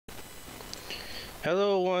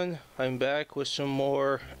Hello everyone, I'm back with some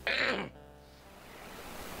more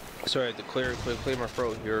sorry, I had to clear my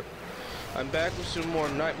throat here. I'm back with some more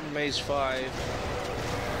Nightmare Maze 5.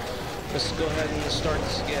 Let's go ahead and start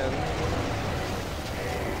this again.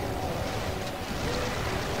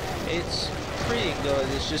 It's pretty good,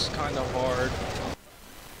 it's just kinda hard.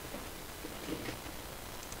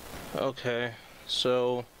 Okay,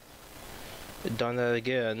 so done that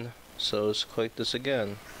again, so let's click this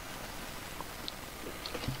again.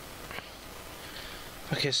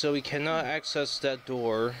 Okay, so we cannot access that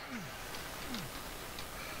door.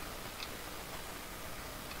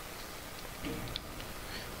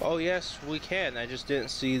 Oh yes, we can. I just didn't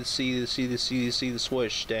see the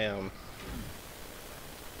switch. Damn.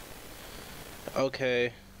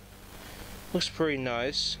 Okay, looks pretty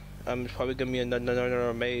nice. It's probably gonna be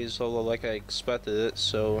another maze, although like I expected it.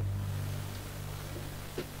 So.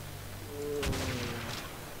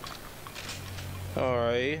 All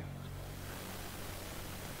right.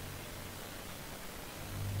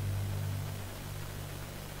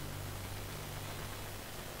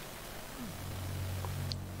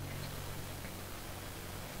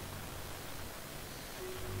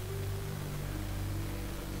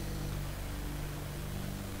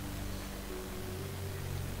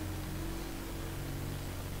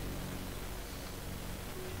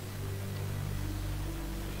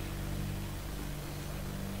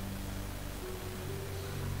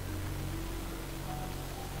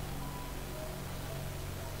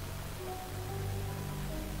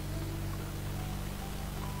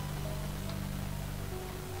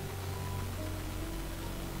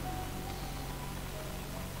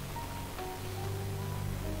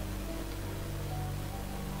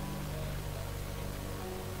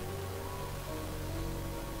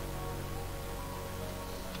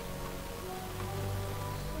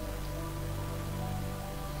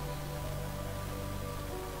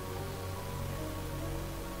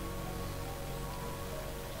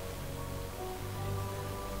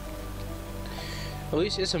 At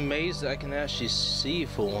least it's a maze that I can actually see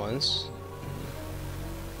for once.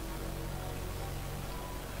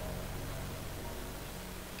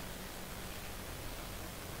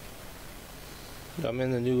 I'm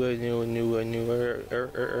in the new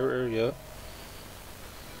area.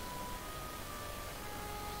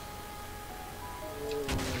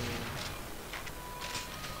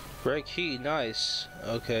 Red key, nice.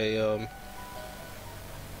 Okay,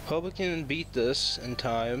 hope we can beat this in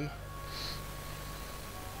time.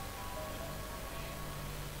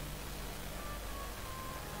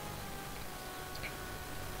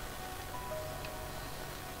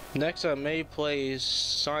 Next, I may play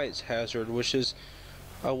Science Hazard, which is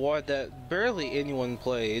a WOD that barely anyone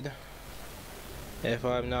played, if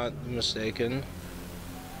I'm not mistaken.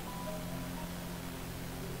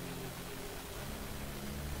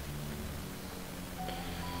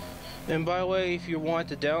 And by the way, if you want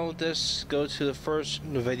to download this, go to the first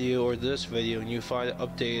video or this video and you find an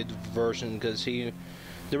updated version, because the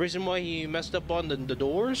reason why he messed up on the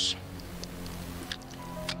doors,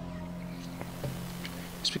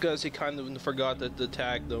 because he kind of forgot to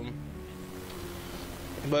tag them.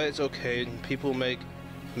 But it's okay. People make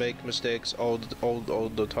mistakes all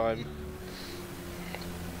the time.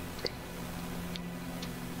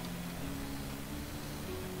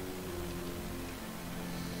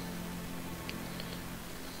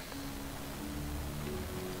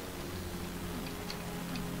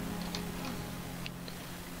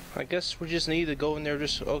 I guess we just need to go in there.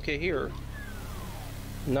 Just okay here.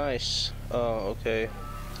 Nice. Okay.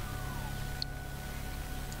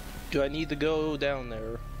 Do I need to go down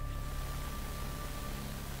there?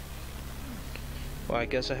 Well, I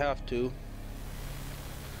guess I have to.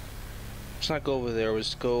 Let's not go over there,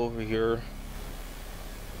 let's go over here.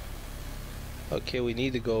 Okay, we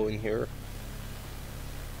need to go in here.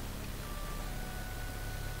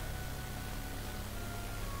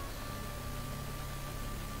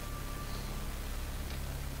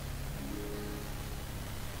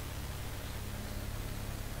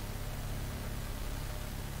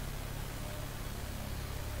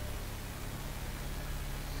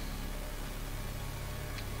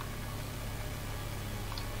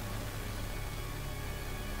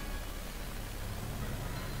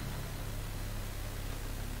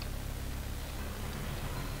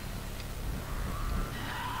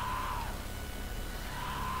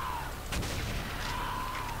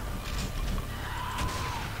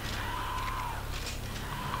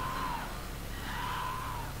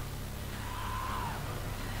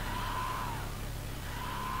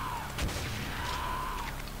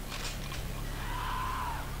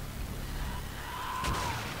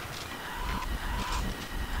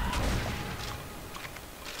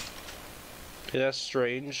 Yeah, that's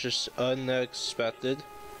strange, just unexpected.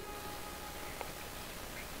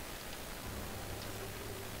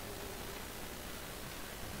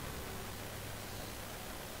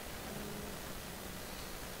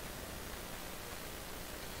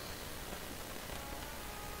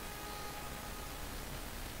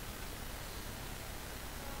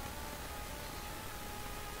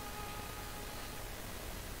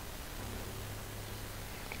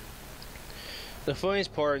 The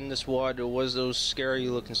funniest part in this water was those scary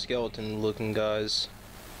looking skeleton looking guys.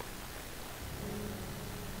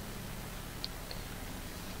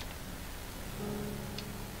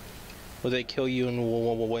 Will they kill you in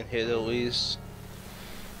one hit at least?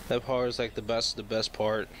 That part is like the best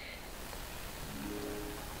part.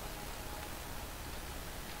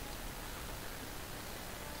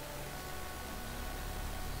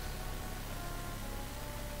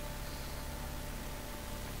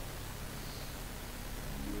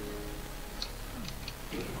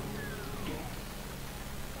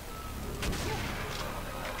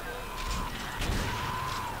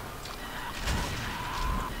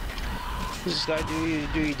 Does this guy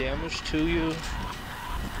do you damage to you?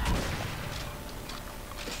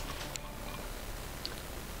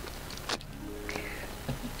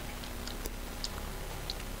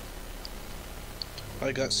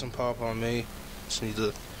 I got some pop on me. Just need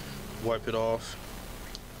to wipe it off.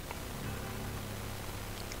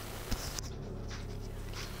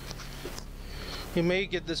 We may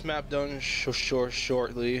get this map done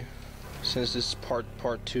shortly, since this is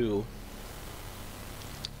part 2.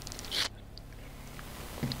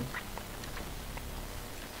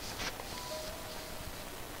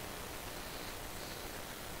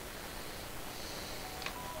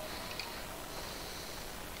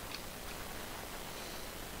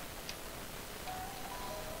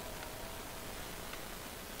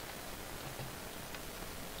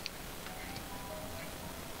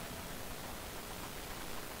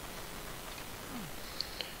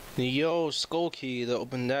 The yellow skull key to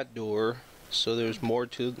open that door, so there's more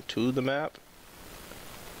to the map.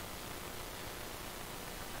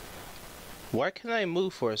 Why can't I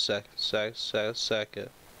move for a second?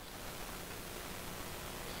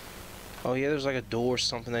 Oh yeah, there's like a door or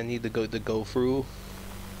something I need to go through.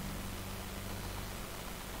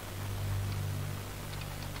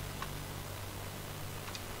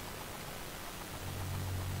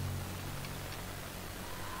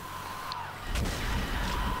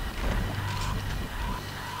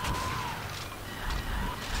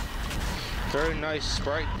 Very nice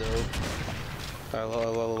sprite though. I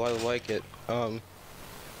like it.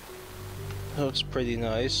 Looks pretty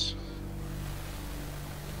nice.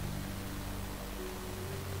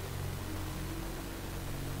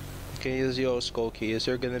 Okay, here's the old skull key. Is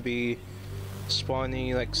there gonna be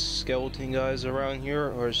spawning like skeleton guys around here,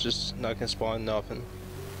 or is just not gonna spawn nothing?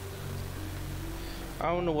 I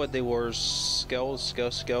don't know what they were. Skeletons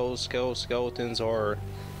or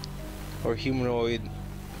humanoid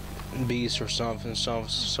beast or something.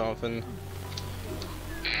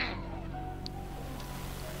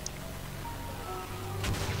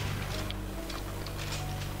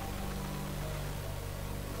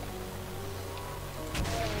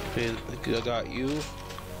 Okay, I got you.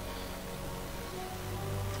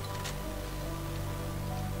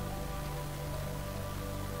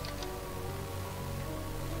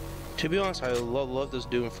 To be honest, I love this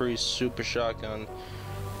Doom 3 super shotgun.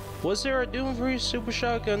 Was there a Doom 3 super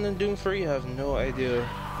shotgun in Doom 3? I have no idea.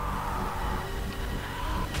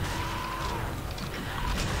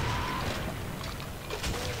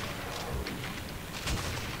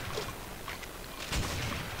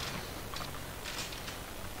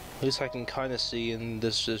 At least I can kind of see in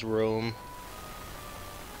this room.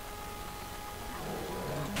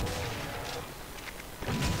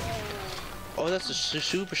 Oh, that's a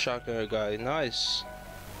super shotgun guy. Nice.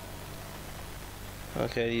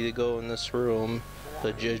 Okay, I need to go in this room,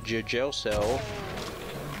 the jail cell.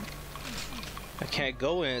 I can't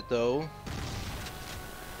go in it though.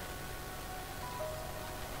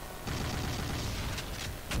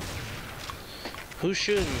 Who's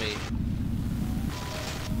shooting me?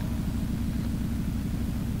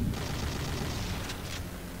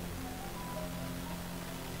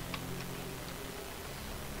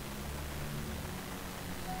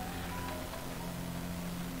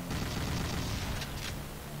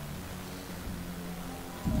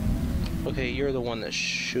 Okay, you're the one that's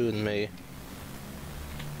shooting me.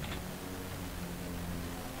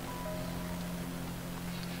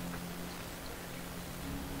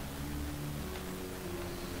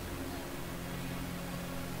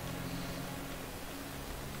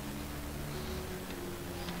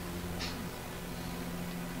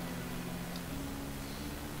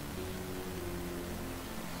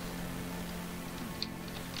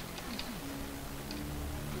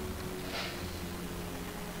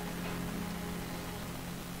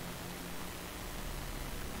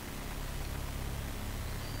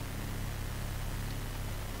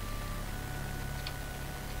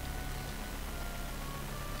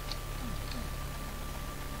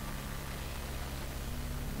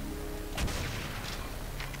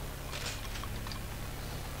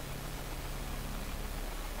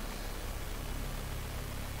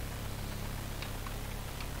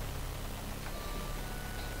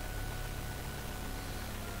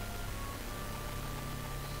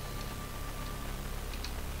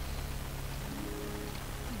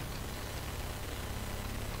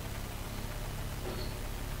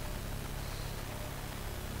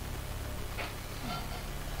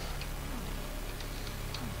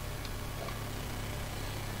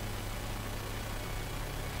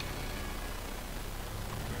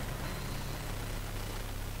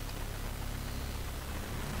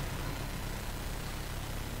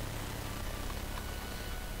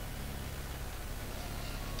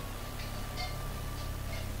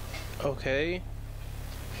 Okay.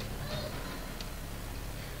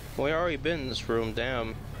 We already been in this room,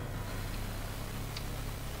 damn.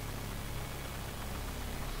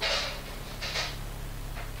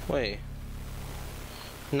 Wait.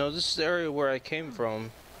 No, this is the area where I came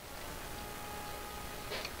from.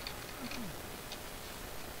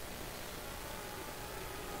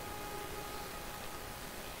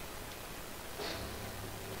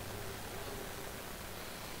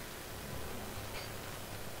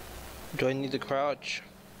 Do I need to crouch?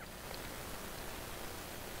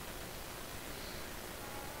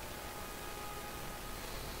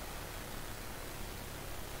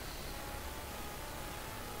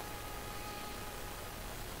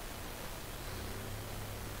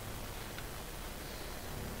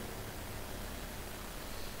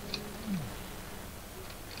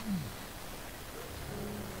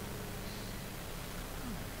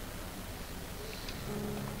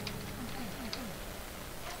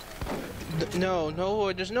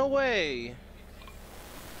 No, there's no way.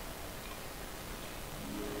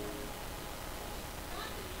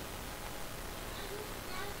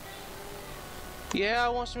 Yeah, I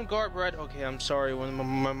want some garlic bread. Okay, I'm sorry when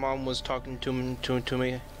my mom was talking to me.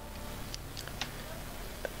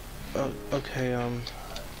 Okay,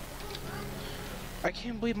 I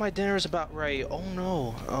can't believe my dinner is about ready. Oh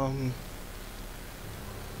no,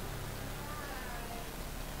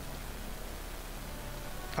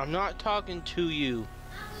 I'm not talking to you.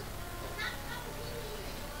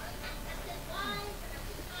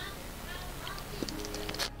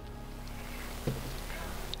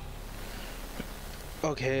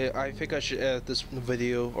 Okay, I think I should edit this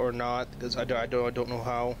video or not because I don't know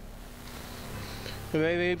how.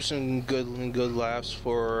 Maybe some good laughs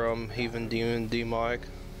for even D-Mike.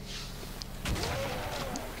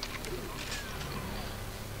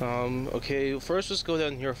 Okay, first let's go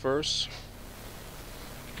down here first.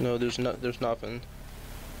 No, there's nothing.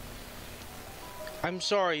 I'm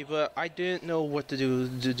sorry, but I didn't know what to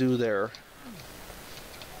do there.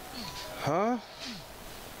 Huh?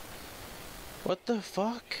 What the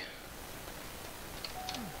fuck?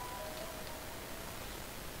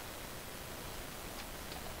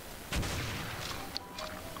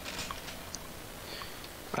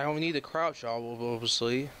 I don't need to crouch,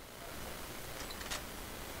 obviously.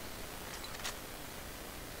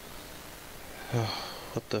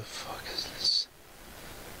 What the fuck is this?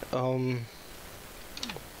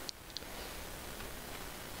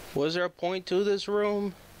 Was there a point to this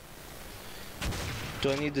room?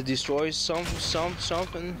 Do I need to destroy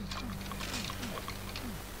something?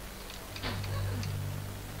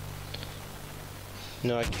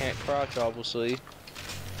 No, I can't crouch, obviously.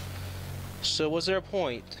 So was there a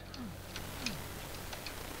point?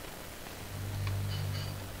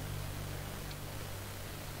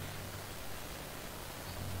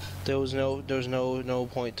 There's no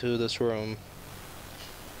point to this room.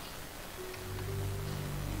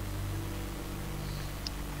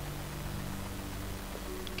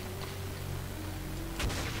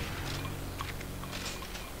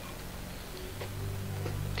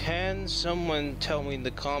 Can someone tell me in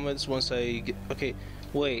the comments once I get... Okay,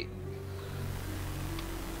 wait.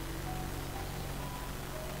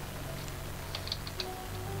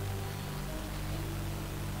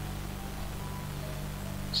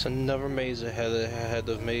 It's another maze ahead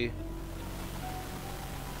of me.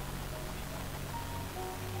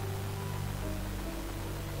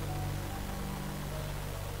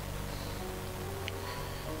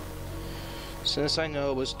 Since I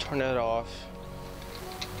know, let's turn that off.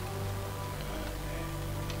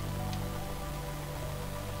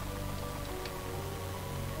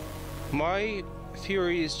 My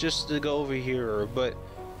theory is just to go over here, but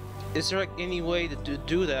is there like any way to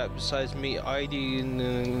do that besides me IDing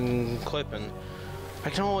and clipping? I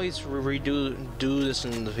can always do this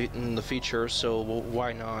in the feature, so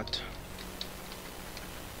why not?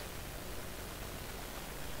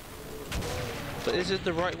 But is it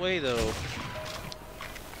the right way though?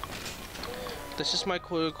 That's just my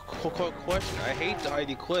question. I hate the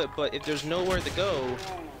ID clip, but if there's nowhere to go,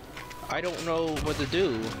 I don't know what to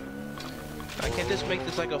do. I can't just make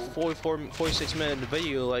this like a 46-minute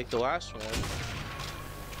video like the last one.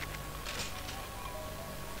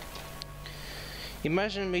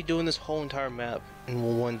 Imagine me doing this whole entire map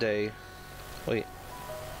in one day. Wait.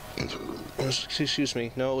 Excuse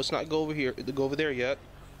me. No, let's not go over here. Go over there yet.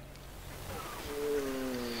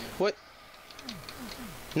 What?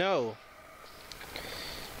 No.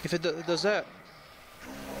 If it does that,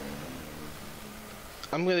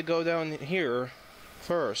 I'm gonna go down here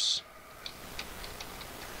first.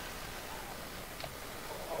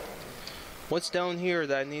 What's down here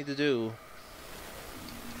that I need to do?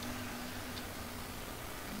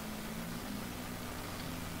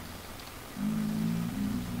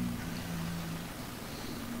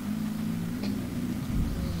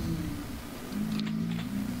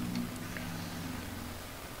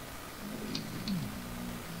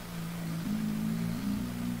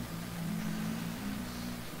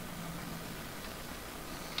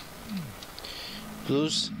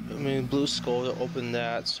 Blue Skull to open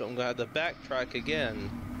that, so I'm gonna have to backtrack again.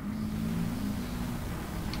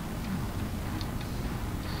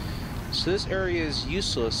 So this area is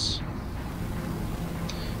useless.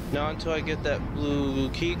 Not until I get that blue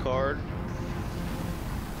key card.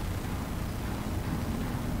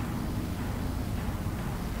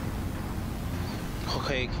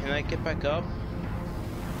 Okay, can I get back up?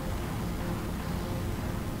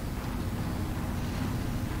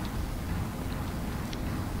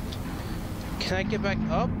 Can I get back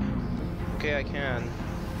up? Okay, I can.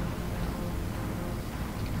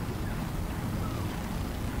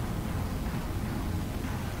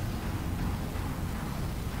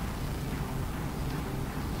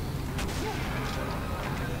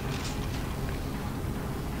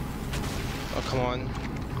 Oh, come on.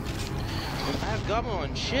 I have gum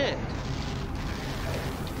on, shit!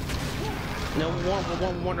 No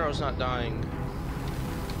wonder I was not dying.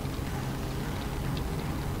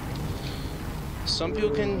 Some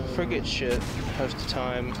people can forget shit half the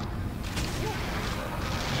time.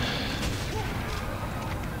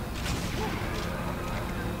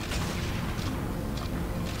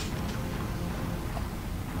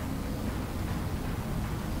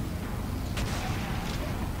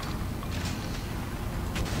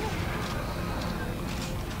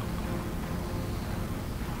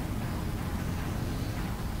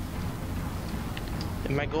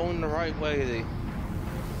 Am I going the right way?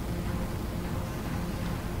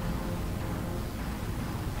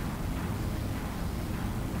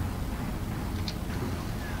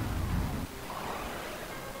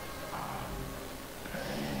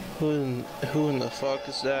 Who in the fuck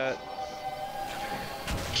is that?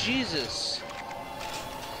 Jesus!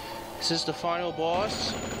 Is this the final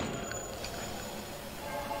boss?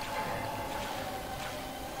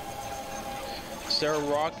 Is there a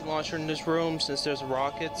rocket launcher in this room since there's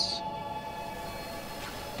rockets?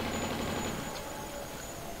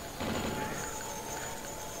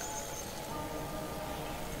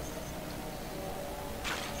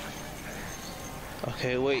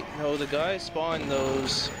 Okay, wait, no, the guy spawned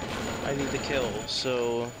those I need to kill,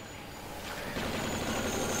 so...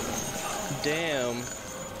 Damn.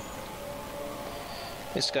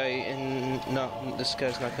 This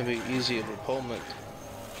guy's not gonna be easy of an opponent.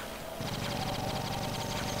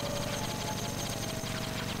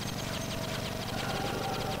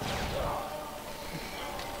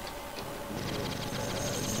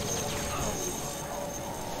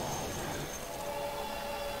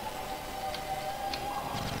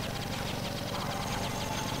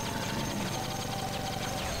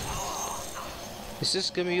 Is this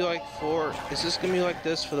gonna be like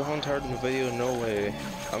this for the whole entire video? No way.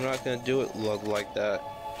 I'm not gonna do it like that.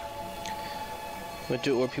 I'm gonna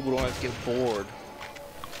do it where people don't have to get bored.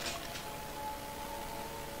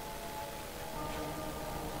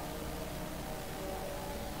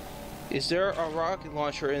 Is there a rocket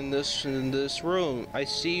launcher in this room? I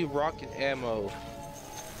see rocket ammo.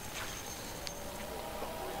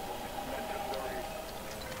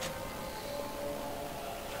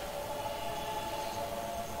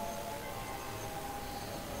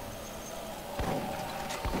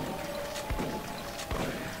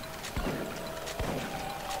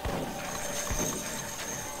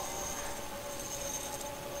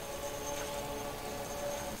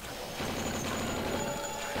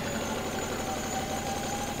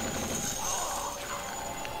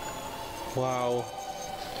 Wow.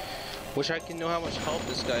 Wish I could know how much health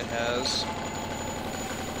this guy has.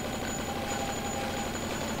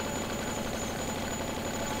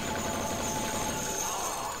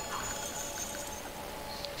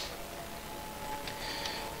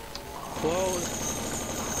 Well,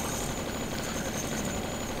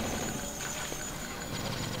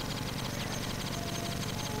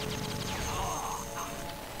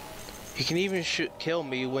 he can even kill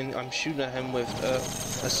me when I'm shooting at him with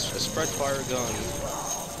a spread fire gun.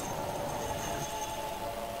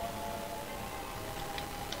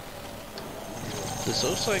 This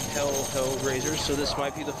looks like Hellraiser, so this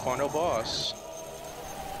might be the final boss.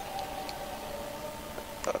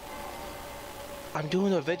 I'm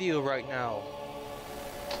doing a video right now.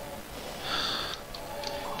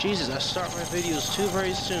 Jesus, I start my videos too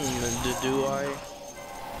very soon, do I?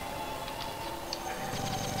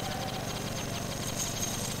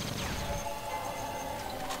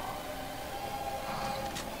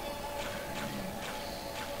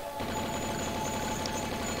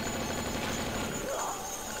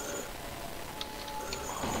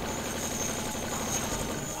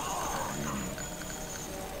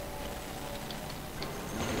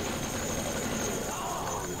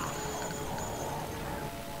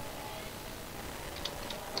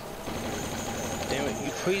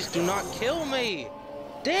 Please do not kill me!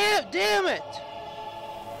 Damn it!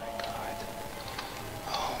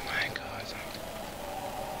 Oh my god.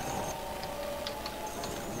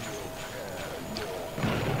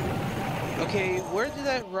 Okay, where did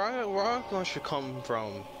that rocket launcher come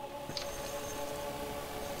from?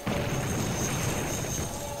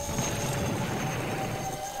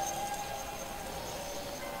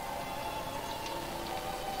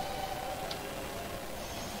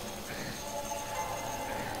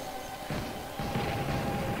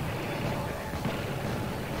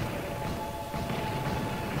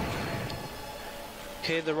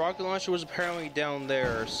 Okay, the rocket launcher was apparently down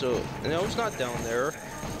there, so... No, it's not down there.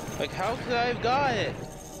 Like, how could I have got it?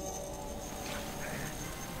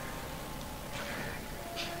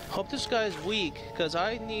 Hope this guy's weak, because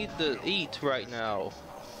I need to eat right now.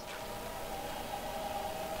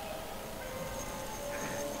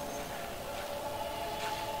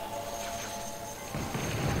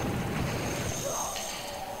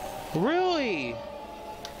 Really?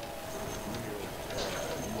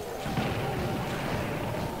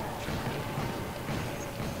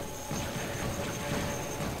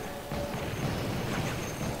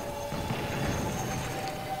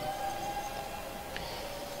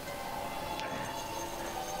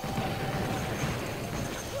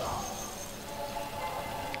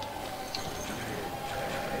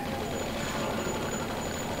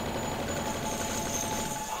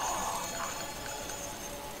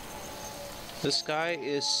 This guy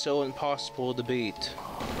is so impossible to beat.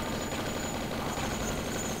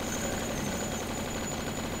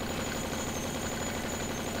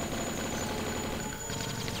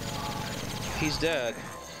 He's dead.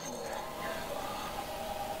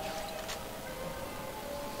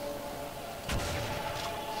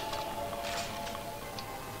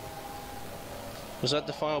 Was that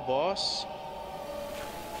the final boss?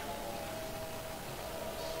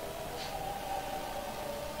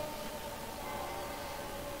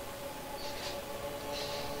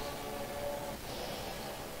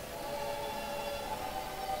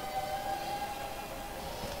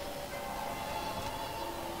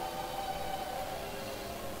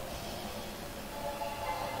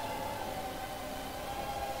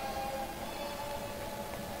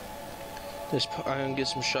 I'm gonna get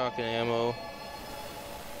some shotgun ammo.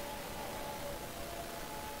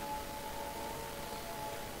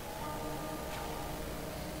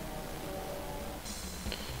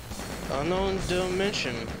 Unknown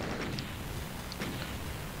dimension.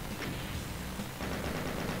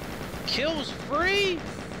 Kills free?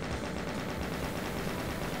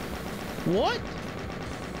 What?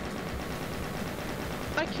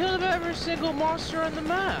 I killed every single monster on the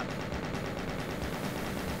map.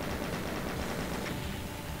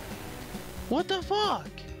 What the fuck?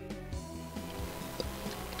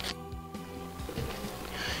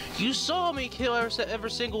 You saw me kill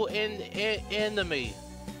every single enemy.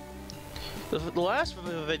 The last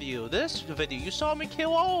video, this video, you saw me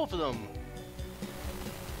kill all of them.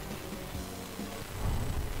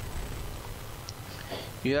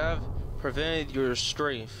 You have prevented your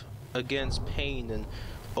strength against pain and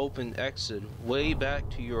open exit way back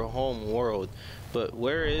to your home world. But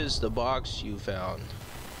where is the box you found?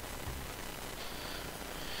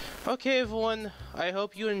 Okay everyone, I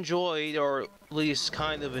hope you enjoyed, or at least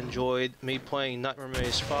kind of enjoyed, me playing Nightmare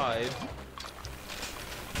Maze 5.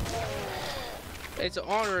 It's an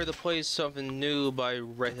honor to play something new by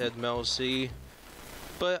Redhead Melcy,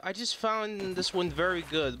 but I just found this one very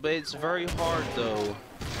good, but it's very hard though.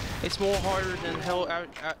 It's more harder than Hell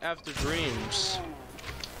After Dreams.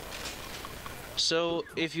 So,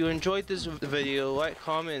 if you enjoyed this video, like,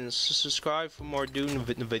 comment, and subscribe for more Doom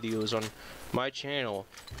videos on my channel.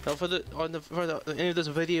 Now, for the end of this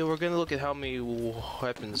video, we're gonna look at how many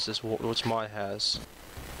weapons this mod has.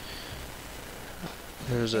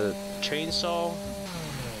 There's a chainsaw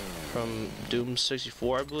from Doom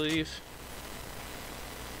 64, I believe.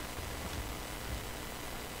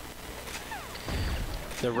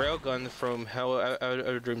 The railgun from Hell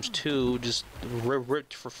After Dreams 2, just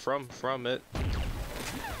ripped from it.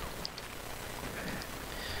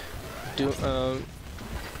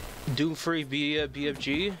 Doom Free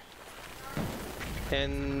BFG,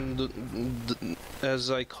 and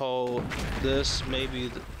as I call this,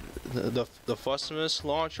 maybe the Fussimus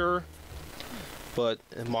launcher, but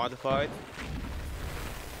modified.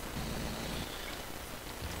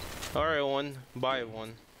 Alright everyone, bye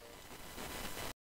everyone.